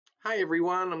Hey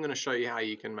everyone, I'm going to show you how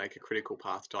you can make a critical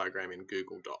path diagram in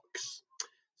Google Docs.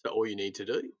 So all you need to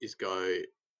do is go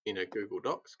in a Google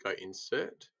Docs, go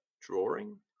Insert,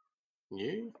 Drawing,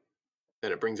 New.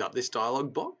 Then it brings up this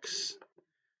dialog box.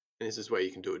 And this is where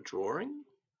you can do a drawing.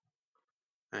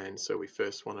 And so we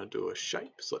first want to do a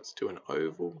shape. So let's do an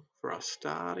oval for our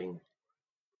starting.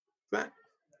 That.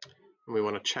 And we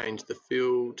want to change the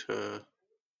fill to,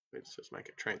 let's just make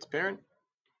it transparent.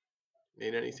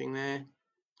 Need anything there?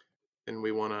 Then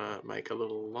we want to make a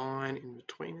little line in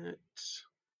between it.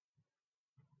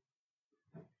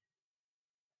 There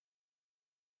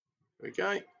we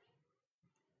go.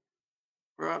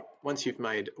 Right, once you've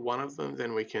made one of them,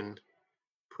 then we can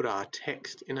put our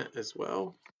text in it as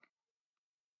well.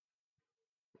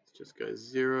 Let's just go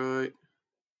 0.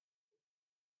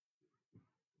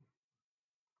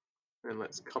 And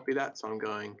let's copy that. So I'm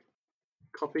going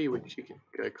copy, which you can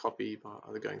go copy by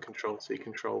either going Control-C,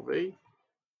 Control-V.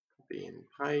 Copy and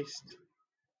paste.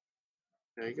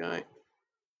 There you go.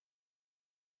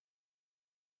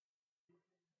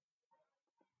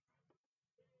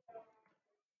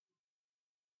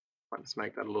 Might just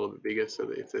make that a little bit bigger so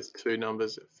that if there's two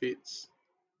numbers, it fits.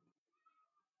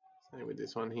 Same with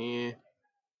this one here.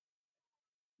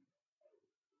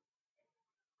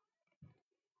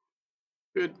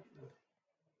 Good.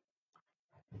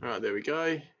 All right, there we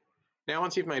go. Now,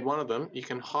 once you've made one of them, you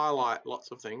can highlight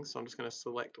lots of things. So I'm just going to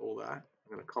select all that. I'm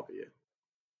going to copy it.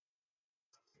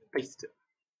 Paste it.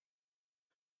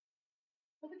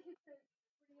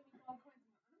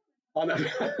 Oh, no.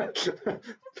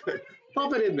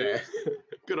 Pop it in there.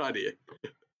 Good idea.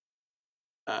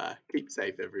 Keep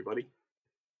safe, everybody.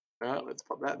 All right, let's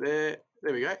pop that there.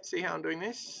 There we go. See how I'm doing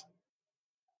this?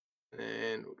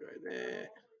 And we'll go there.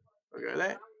 We'll go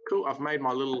there. Cool. I've made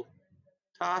my little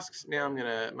tasks. Now I'm going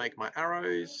to make my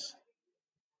arrows.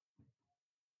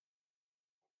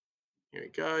 Here we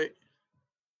go.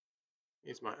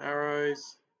 Here's my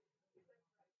arrows.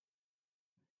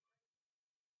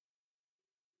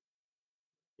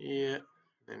 Here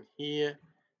and here.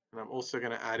 And I'm also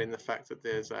going to add in the fact that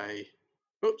there's a,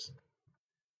 oops,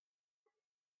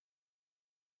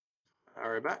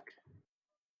 arrow back.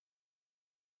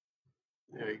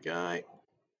 There we go.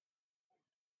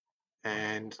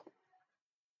 And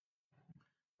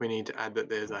we need to add that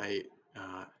there's a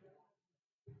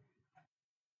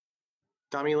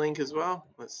dummy link as well.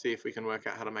 Let's see if we can work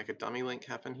out how to make a dummy link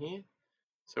happen here.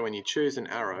 So when you choose an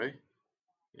arrow,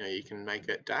 you can make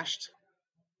it dashed.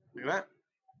 Look at that.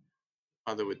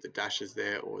 Either with the dashes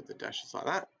there or with the dashes like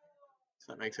that.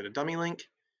 So that makes it a dummy link.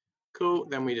 Cool.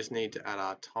 Then we just need to add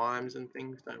our times and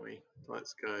things, don't we? So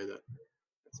let's go that.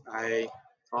 That's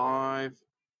A5.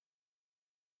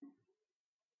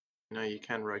 You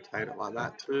can rotate it like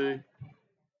that too.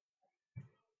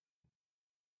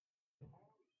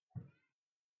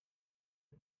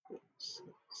 Oops.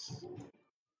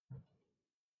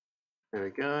 There we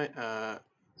go.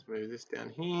 Let's move this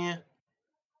down here.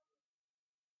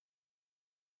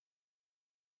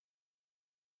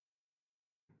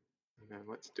 And then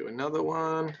let's do another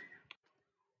one.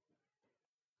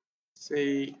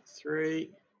 C3,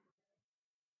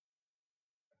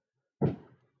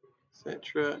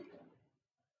 etc.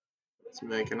 Let's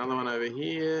make another one over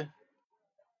here.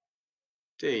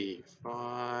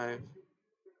 D5.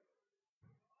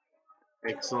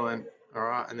 Excellent. All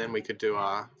right, and then we could do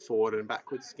our forward and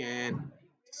backward scan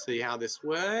to see how this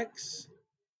works.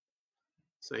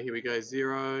 So here we go,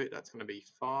 0. That's going to be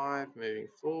 5 moving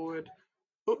forward.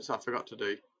 Oops, I forgot to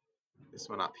do this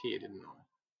one up here, didn't I?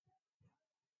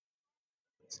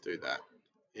 Let's do that.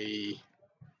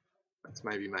 Let's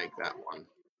maybe make that one.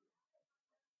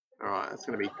 All right, that's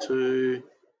going to be 2,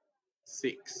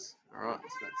 6. All right,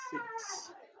 so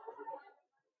that's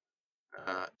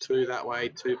 6. 2 that way.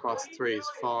 2 plus 3 is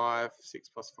 5. 6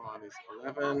 plus 5 is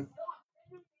 11.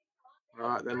 All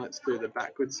right, then let's do the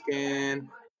backward scan.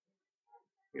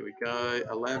 Here we go.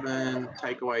 11.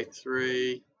 Take away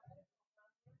 3.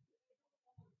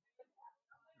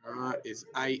 All right, is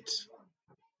 8.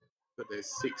 But there's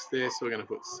 6 there, so we're going to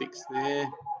put 6 there.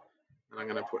 And I'm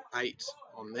going to put 8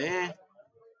 on there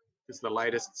because the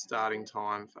latest starting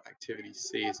time for activity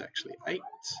C is actually 8.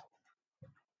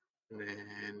 And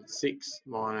then 6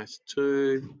 minus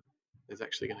 2 is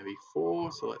actually going to be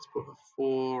 4. So let's put a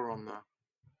 4 on the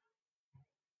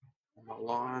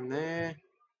line there.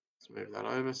 Let's move that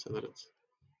over so that it's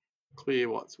clear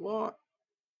what's what.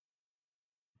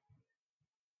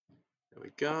 There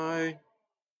we go.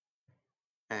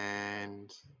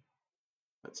 And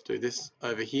let's do this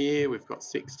over here. We've got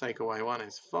 6, take away 1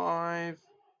 is 5.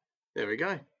 There we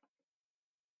go.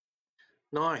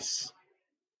 Nice.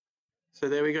 So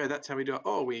there we go. That's how we do it.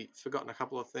 Oh, we've forgotten a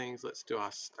couple of things. Let's do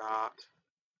our start.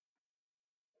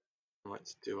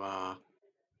 Let's do our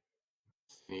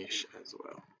finish as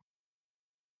well.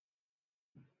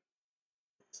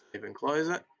 Save and close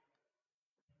it.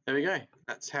 There we go.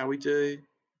 That's how we do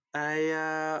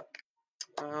a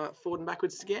forward and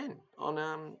backwards scan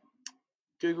on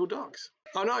Google Docs.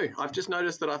 Oh no, I've just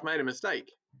noticed that I've made a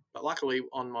mistake. But luckily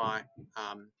on my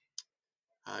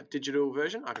digital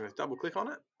version, I can just double click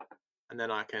on it and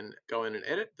then I can go in and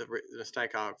edit. The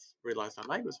mistake I've realized I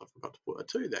made was I forgot to put a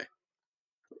 2 there.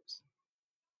 Oops.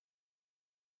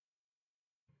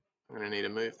 I'm going to need to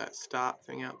move that start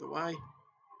thing out the way.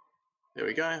 There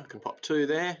we go. I can pop 2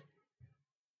 there.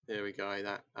 There we go.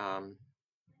 That the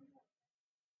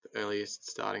earliest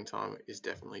starting time is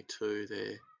definitely 2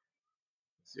 there.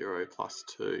 0 plus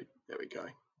 2. There we go.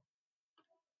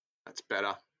 That's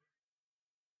better.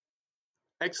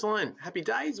 Excellent. Happy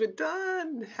days. We're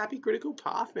done. Happy critical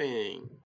pathing.